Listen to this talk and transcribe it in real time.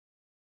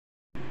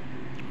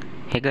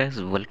Hey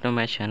guys, welcome to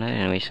my channel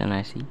Innovation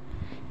IC.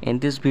 In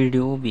this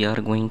video we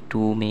are going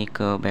to make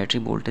a battery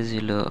voltage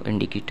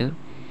indicator,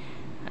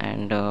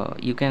 and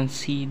you can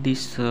see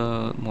this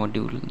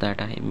module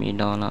that I made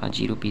on a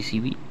 0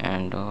 PCB,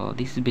 and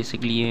this is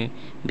basically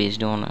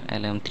based on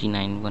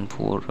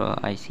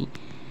LM3914 IC,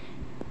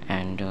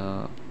 and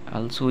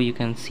also you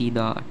can see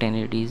the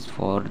 10 LEDs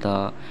for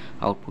the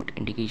output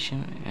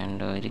indication,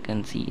 and you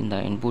can see in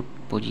the input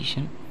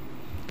position.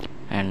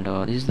 And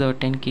this is the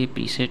 10K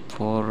preset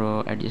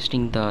for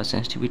adjusting the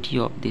sensitivity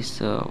of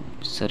this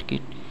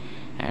circuit.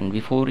 And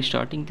before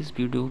starting this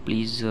video,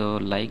 please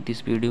like this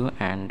video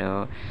and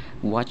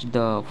watch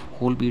the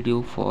whole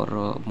video for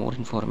more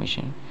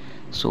information.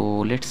 So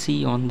let's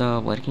see on the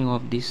working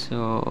of this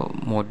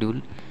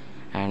module.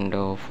 And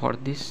for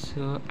this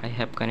I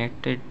have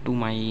connected to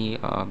my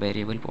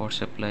variable power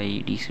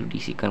supply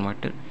DC-DC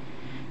converter,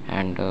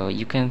 and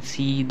you can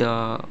see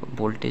the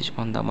voltage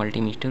on the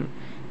multimeter.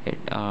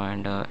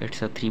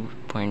 It's a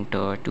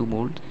 3.2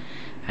 volt,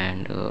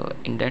 and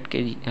in that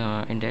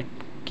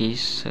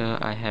case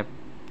I have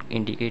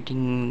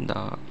indicating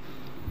the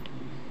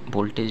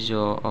voltage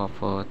of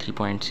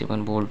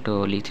 3.7 volt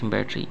lithium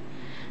battery,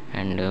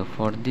 and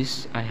for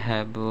this I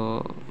have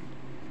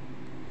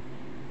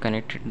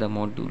connected the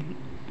module,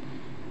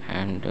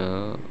 and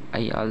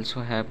I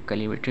also have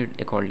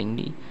calibrated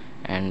accordingly.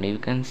 And you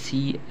can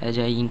see as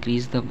I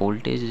increase the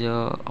voltage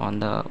on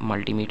the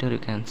multimeter, you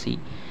can see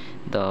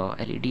the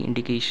LED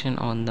indication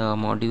on the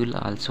module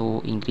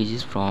also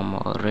increases from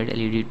red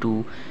LED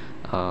to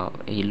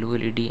yellow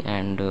LED,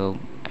 and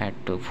at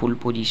full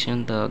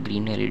position the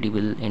green LED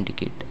will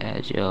indicate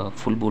as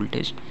full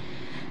voltage,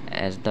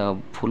 as the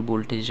full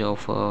voltage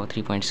of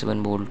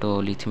 3.7 volt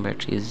lithium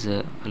battery is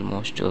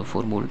almost 4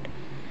 volt.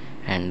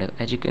 And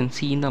as you can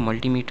see in the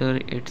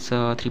multimeter, it's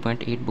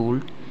 3.8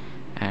 volt,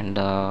 and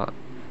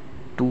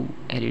two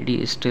LED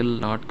is still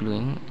not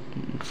glowing.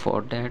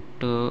 For that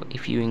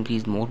if you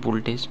increase more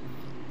voltage,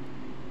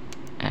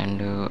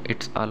 and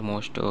it's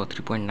almost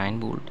 3.9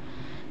 volt,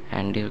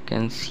 and you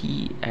can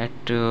see at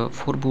 4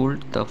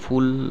 volt the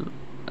full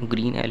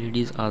green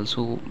LEDs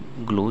also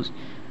glows.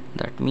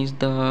 That means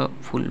the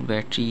full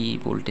battery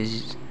voltage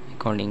is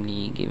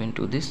accordingly given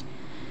to this.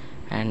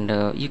 And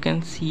you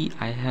can see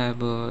I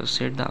have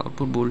set the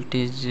output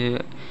voltage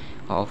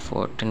of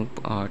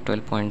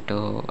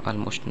 12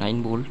 almost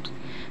 9 volts,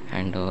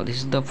 and this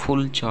is the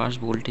full charge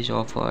voltage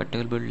of 12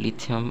 volt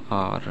lithium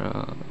or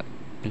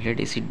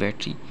lead acid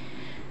battery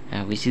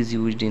which is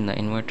used in the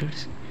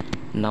inverters.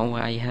 Now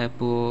I have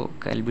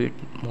calibrate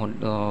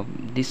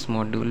this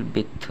module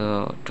with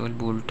 12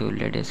 volt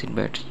lead acid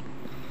battery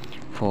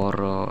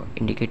for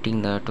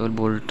indicating the 12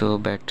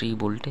 volt battery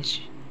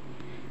voltage.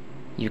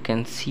 You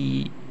can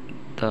see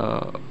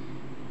the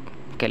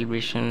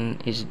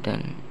calibration is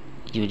done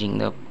using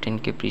the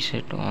 10K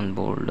preset on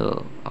board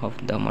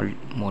of the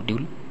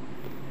module.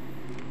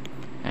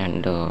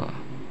 And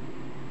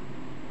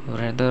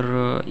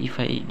rather if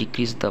I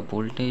decrease the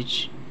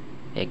voltage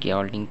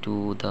according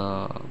to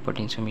the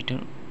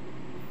potentiometer,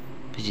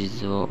 which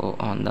is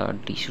on the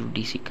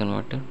DC-DC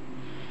converter,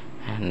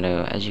 and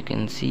as you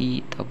can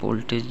see the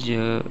voltage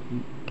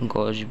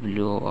goes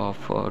below of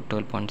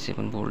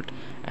 12.7 volt,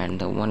 and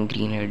the one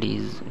green LED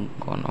is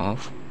gone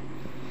off.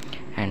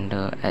 And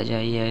as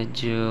I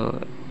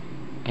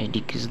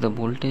decrease the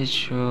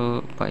voltage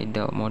by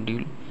the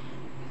module,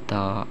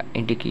 the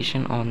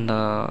indication on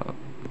the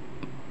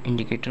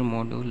indicator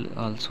module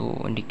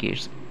also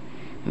indicates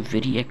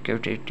very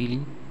accurately.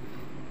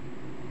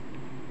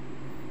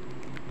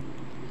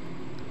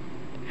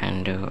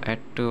 And at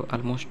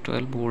almost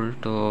 12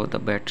 volt the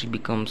battery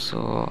becomes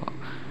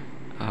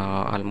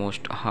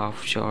almost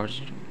half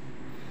charged.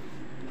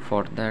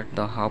 For that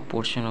the half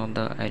portion of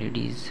the LED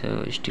is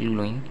still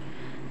glowing,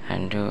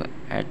 and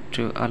at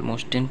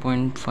almost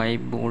 10.5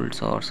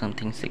 volts or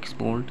something 6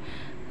 volt,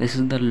 this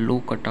is the low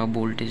cutoff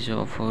voltage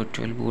of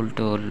 12 volt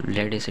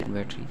lead acid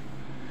battery.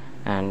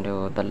 And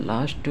the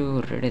last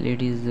red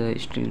LED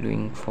is still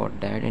glowing. For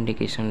that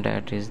indication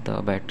that is the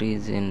battery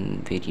is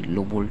in very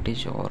low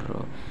voltage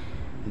or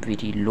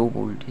very low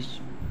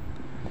voltage.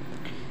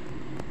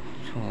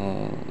 So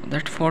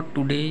that's for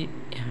today,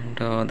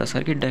 and the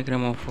circuit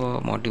diagram of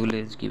module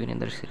is given in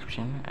the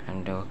description.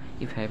 And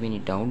if you have any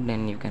doubt,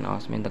 then you can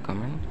ask me in the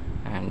comment,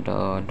 and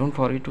don't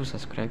forget to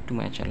subscribe to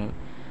my channel.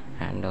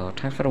 And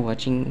thanks for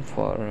watching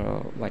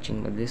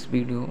this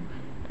video,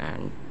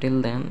 and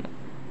till then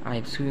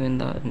I'll see you in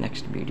the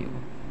next video.